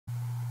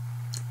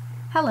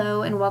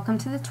Hello and welcome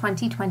to the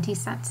 2020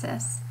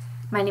 Census.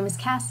 My name is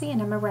Cassie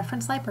and I'm a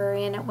reference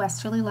librarian at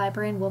Westerly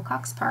Library in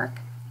Wilcox Park,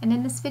 and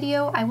in this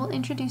video I will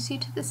introduce you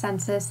to the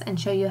census and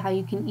show you how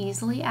you can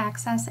easily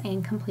access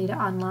and complete it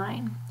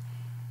online.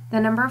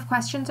 The number of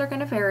questions are going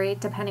to vary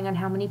depending on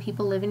how many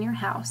people live in your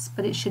house,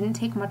 but it shouldn't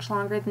take much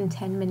longer than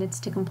 10 minutes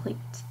to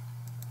complete.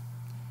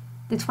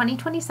 The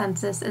 2020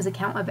 Census is a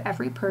count of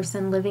every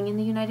person living in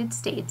the United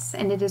States,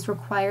 and it is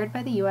required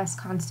by the U.S.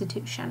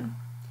 Constitution.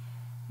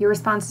 Your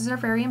responses are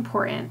very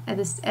important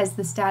as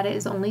this data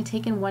is only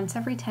taken once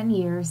every 10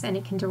 years and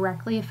it can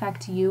directly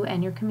affect you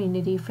and your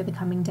community for the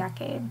coming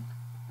decade.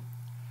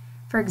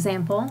 For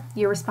example,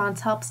 your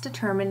response helps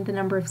determine the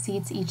number of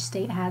seats each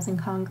state has in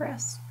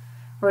Congress.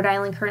 Rhode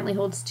Island currently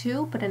holds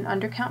 2, but an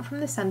undercount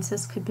from the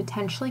census could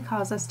potentially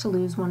cause us to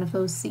lose one of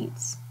those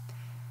seats.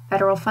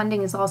 Federal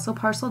funding is also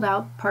parceled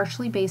out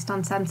partially based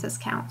on census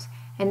count,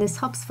 and this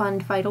helps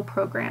fund vital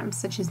programs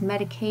such as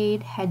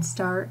Medicaid, Head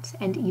Start,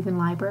 and even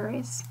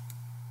libraries.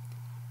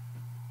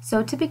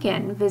 So to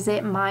begin,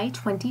 visit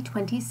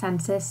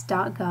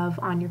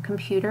my2020census.gov on your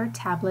computer,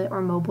 tablet,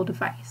 or mobile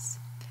device.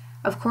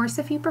 Of course,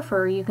 if you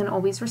prefer, you can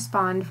always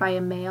respond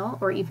via mail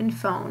or even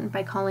phone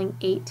by calling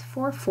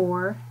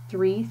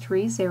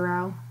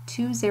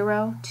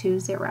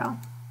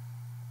 844-330-2020.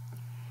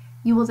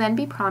 You will then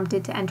be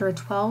prompted to enter a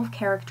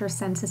 12-character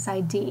census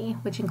ID,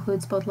 which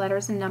includes both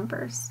letters and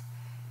numbers.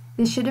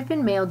 This should have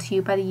been mailed to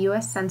you by the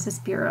U.S. Census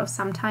Bureau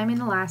sometime in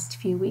the last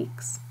few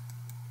weeks.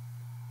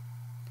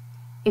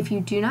 If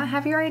you do not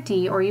have your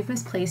ID or you've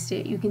misplaced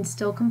it, you can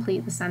still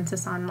complete the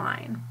census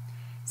online.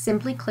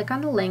 Simply click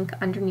on the link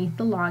underneath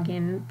the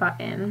login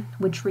button,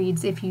 which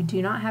reads, "If you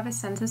do not have a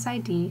census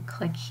ID,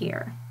 click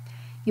here."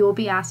 You will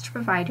be asked to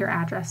provide your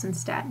address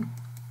instead.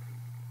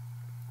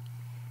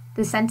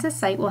 The census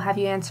site will have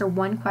you answer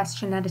one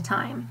question at a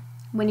time.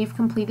 When you've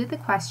completed the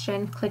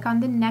question, click on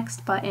the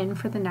next button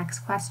for the next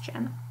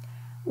question.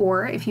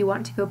 Or if you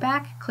want to go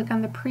back, click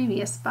on the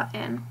previous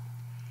button.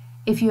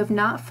 If you have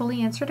not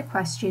fully answered a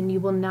question, you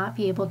will not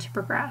be able to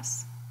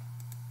progress.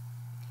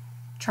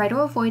 Try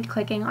to avoid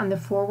clicking on the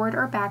forward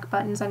or back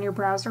buttons on your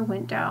browser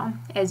window,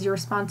 as your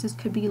responses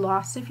could be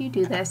lost if you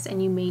do this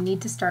and you may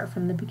need to start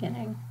from the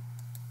beginning.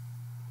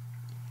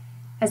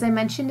 As I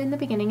mentioned in the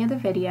beginning of the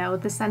video,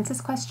 the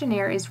census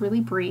questionnaire is really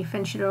brief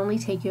and should only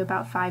take you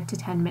about 5 to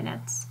 10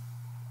 minutes.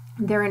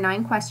 There are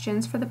 9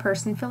 questions for the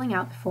person filling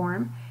out the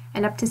form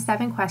and up to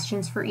 7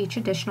 questions for each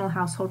additional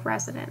household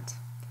resident.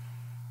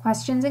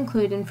 Questions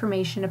include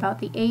information about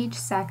the age,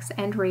 sex,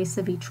 and race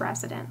of each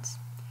resident.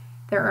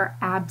 There are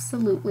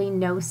absolutely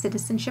no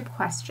citizenship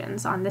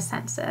questions on the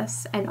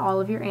census, and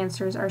all of your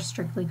answers are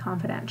strictly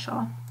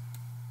confidential.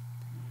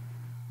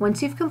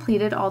 Once you've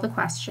completed all the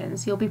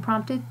questions, you'll be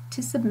prompted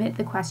to submit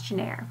the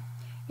questionnaire.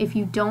 If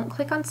you don't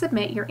click on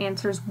submit, your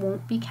answers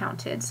won't be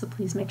counted, so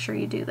please make sure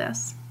you do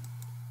this.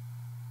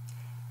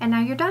 And now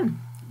you're done.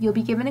 You'll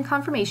be given a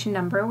confirmation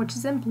number, which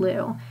is in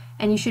blue,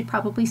 and you should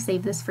probably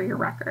save this for your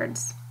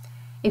records.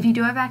 If you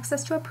do have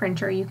access to a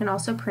printer, you can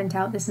also print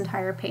out this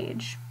entire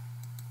page.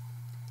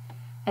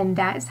 And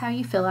that is how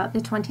you fill out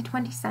the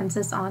 2020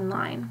 Census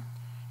online.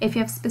 If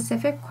you have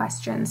specific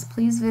questions,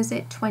 please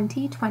visit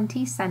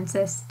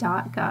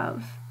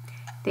 2020census.gov.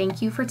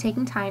 Thank you for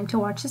taking time to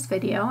watch this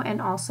video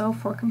and also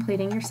for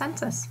completing your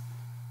census.